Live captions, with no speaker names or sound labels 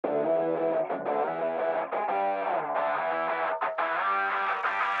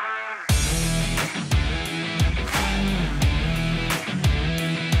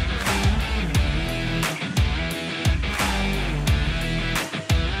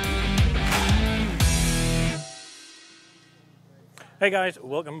Hey guys,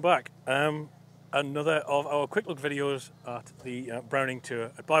 welcome back. Another of our quick look videos at the Browning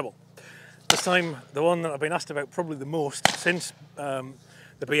tour at Bywell. This time the one that I've been asked about probably the most since the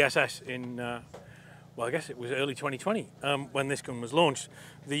BSS in, well, I guess it was early 2020 when this gun was launched,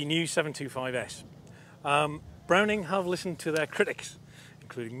 the new 725S. Browning have listened to their critics,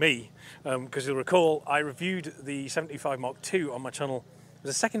 including me, because you'll recall I reviewed the 75 Mark II on my channel. It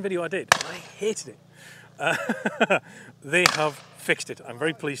was the second video I did and I hated it. They have fixed it. I'm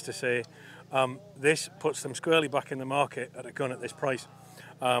very pleased to say this puts them squarely back in the market at a gun at this price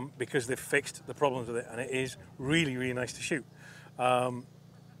because they've fixed the problems with it, and it is really, really nice to shoot.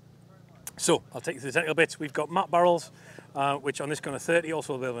 So I'll take you through the technical bits. We've got matte barrels, which on this gun are 30,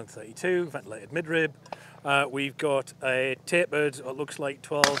 also available in 32, ventilated mid-rib. We've got a tapered, what looks like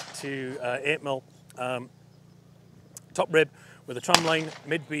 12 to 8mm top rib with a tram line,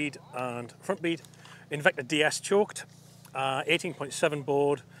 mid bead and front bead. Invector DS choked, 18.7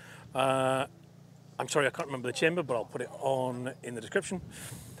 board. I'm sorry, I can't remember the chamber, but I'll put it on in the description.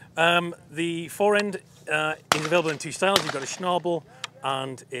 The forend is available in two styles. You've got a schnabel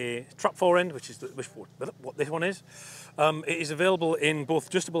and a trap forend, which is what this one is. It is available in both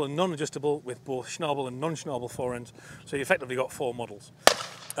adjustable and non-adjustable, with both schnabel and non-schnabel forends. So you effectively got four models.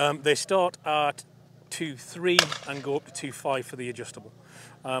 They start at 2.3 and go up to 2.5 for the adjustable.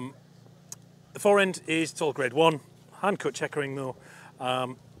 The forend is all grade 1, hand cut checkering though.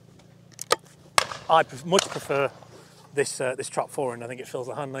 I much prefer this this trap forend. I think it fills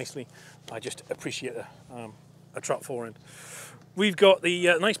the hand nicely. I just appreciate a trap forend. We've got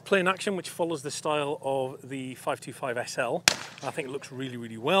the nice plain action, which follows the style of the 525 SL. I think it looks really,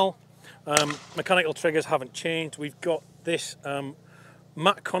 really well. Mechanical triggers haven't changed. We've got this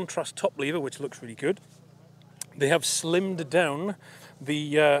matte contrast top lever, which looks really good. They have slimmed down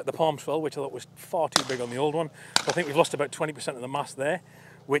the palm swell, which I thought was far too big on the old one. So I think we've lost about 20% of the mass there,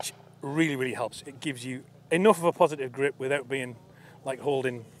 which really, really helps. It gives you enough of a positive grip without being like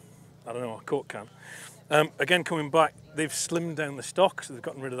holding, I don't know, a Coke can. Again, coming back, they've slimmed down the stock, so they've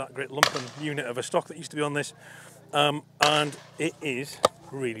gotten rid of that great lumping unit of a stock that used to be on this, and it is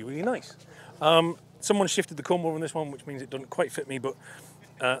really, really nice. Someone shifted the comb over on this one, which means it doesn't quite fit me, but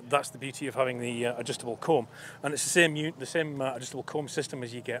that's the beauty of having the adjustable comb. And it's the same adjustable comb system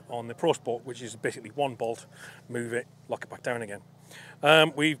as you get on the Pro Sport, which is basically one bolt, move it, lock it back down again.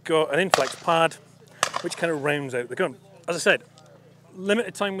 We've got an inflex pad, which kind of rounds out the gun. As I said,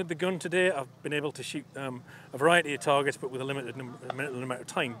 limited time with the gun today. I've been able to shoot a variety of targets, but with a limited amount of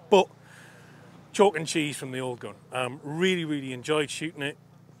time. But chalk and cheese from the old gun. Really, really enjoyed shooting it.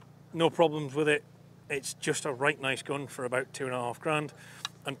 No problems with it. It's just a right nice gun for about $2.5 grand,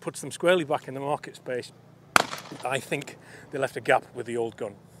 and puts them squarely back in the market space. I think they left a gap with the old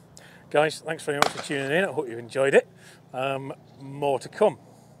gun. Guys, thanks very much for tuning in. I hope you've enjoyed it. More to come.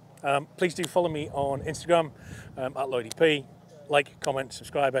 Please do follow me on Instagram at LloydEP. Like, comment,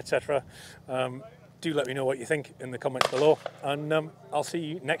 subscribe, etc. Do let me know what you think in the comments below, and I'll see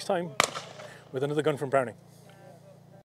you next time with another gun from Browning.